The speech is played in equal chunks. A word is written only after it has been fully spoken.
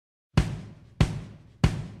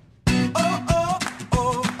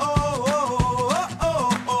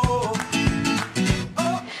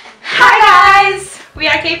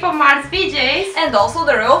K-pop Mart's VJs and also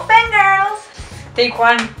the Royal Fangirls. Take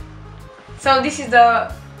one. So this is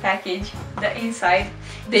the package, the inside.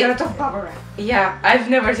 There's a lot of bubble wrap. Yeah, I've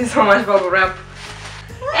never seen so much bubble wrap.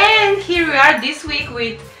 And here we are this week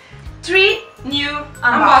with 3 new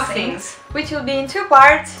unboxings, which will be in 2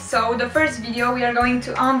 parts. So the first video we are going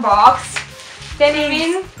to unbox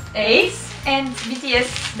Taemin Ace and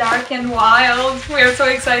BTS Dark and Wild. We are so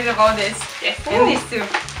excited about this. Yes, and these 2.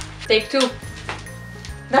 Take 2.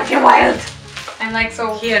 Dark and Wild. I'm like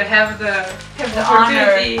so here have the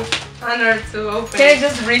honor to open. Can I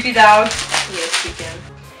just rip it out? Yes, you can.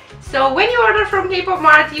 So when you order from K-pop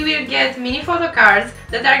Mart, you will get mini photo cards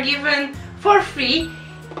that are given for free,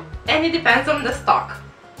 and it depends on the stock.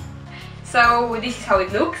 So this is how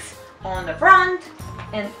it looks on the front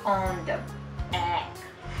and on the back.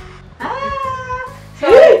 So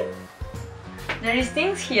there is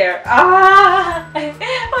things here.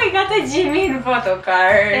 We got a Jimin photo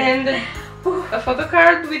card and a photo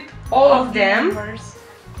card with all of them members.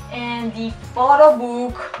 And the photo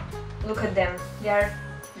book. Look at them, they are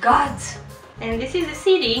gods. And this is a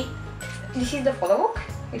CD. This is the photo book.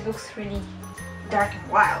 It looks really dark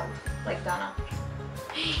and wild, like Donna.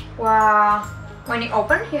 Wow. When you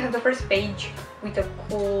open, you have the first page with a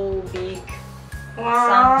cool big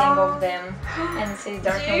something of them, and it says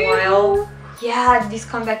Dark and Wild. Yeah, this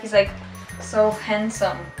comeback is like so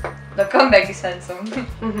handsome. The comeback is handsome.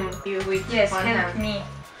 You with yes, one help hand. me.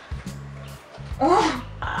 Oh,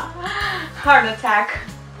 heart attack.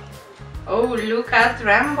 Oh, look at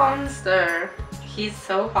Rambonster. He's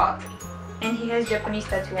so hot. And he has Japanese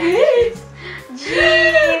tattoo on his face.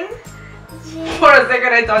 Jin! For a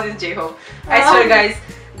second I thought it's J-Hope. I swear guys,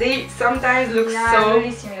 they sometimes look so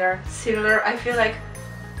really similar. I feel like,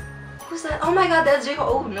 who's that? Oh my god, that's J-Hope.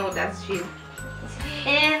 Oh no, that's Jin.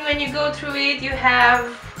 And when you go through it, you have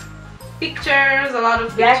pictures, a lot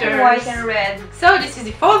of black pictures. Black and white and red. So this is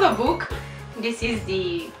the photo book. This is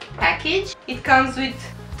the package. It comes with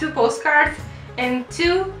 2 postcards and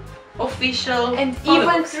 2 official and photo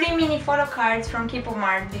even books. 3 mini photo cards from K-pop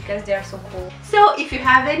Mart because they are so cool. So if you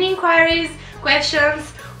have any inquiries,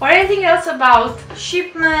 questions, or anything else about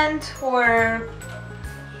shipment or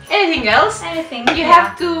anything else, you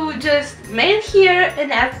have to just mail here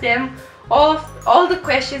and ask them all the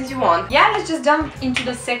questions you want. Yeah, let's just jump into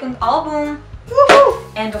the second album. Woohoo!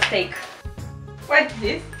 End of take. What's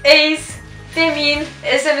this? Ace, Taemin,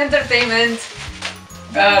 SM Entertainment.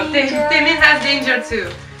 Taemin has danger too.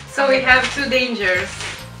 So we have 2 dangers.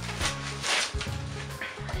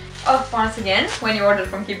 Once again, when you order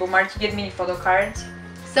from K-pop Mart, you get mini photo cards.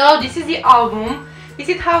 So this is the album. This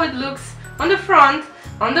is how it looks on the front,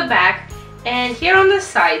 on the back, and here on the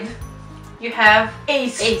side you have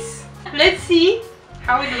Ace. Let's see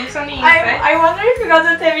how it looks on the inside. I wonder if you got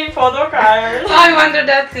the Taemin photo card. I wonder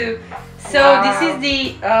that too. So this is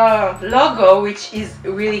the logo, which is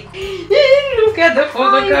really look at the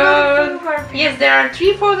photo card. Yes, there are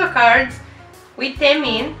 3 photo cards with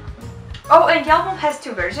Taemin. Oh, and the album has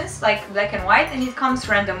 2 versions, like black and white, and it comes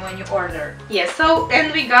random when you order. Yes, so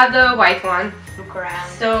and we got the white one. Look around.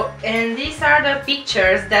 So and these are the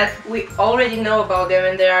pictures that we already know about them,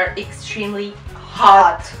 and they are extremely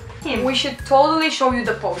hot. We should totally show you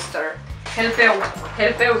the poster. Help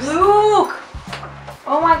us. Look!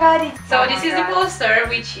 Oh my god, so this is the poster,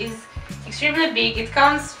 which is extremely big. It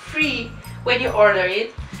comes free when you order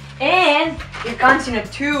it. And it comes in a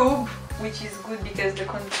tube, which is good because the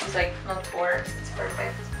condition is like not poor. It's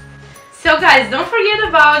perfect. So guys, don't forget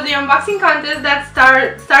about the unboxing contest that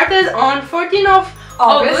started on 14th of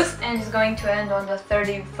August and is going to end on the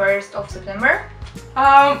 31st of September.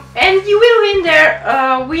 And you will win their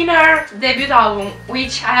winner debut album,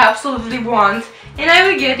 which I absolutely want, and I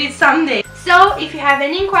will get it someday. So if you have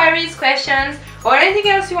any inquiries, questions, or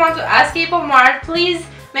anything else you want to ask K-pop Mart, please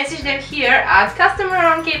message them here at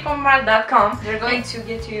customer@kpopmart.com. They're going to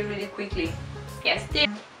get to you really quickly. Yes.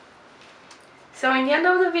 So in the end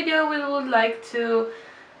of the video, we would like to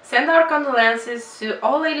send our condolences to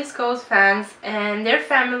all Ladies Coast fans and their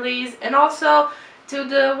families, and also to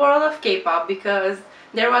the world of K-pop, because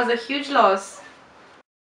there was a huge loss.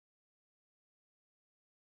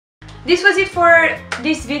 This was it for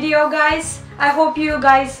this video, guys. I hope you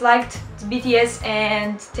guys liked BTS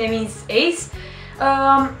and Taemin's Ace.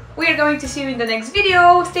 We are going to see you in the next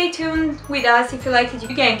video. Stay tuned with us. If you liked it,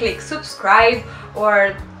 you can click subscribe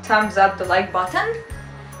or thumbs up the like button.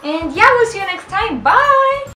 And yeah, we'll see you next time. Bye!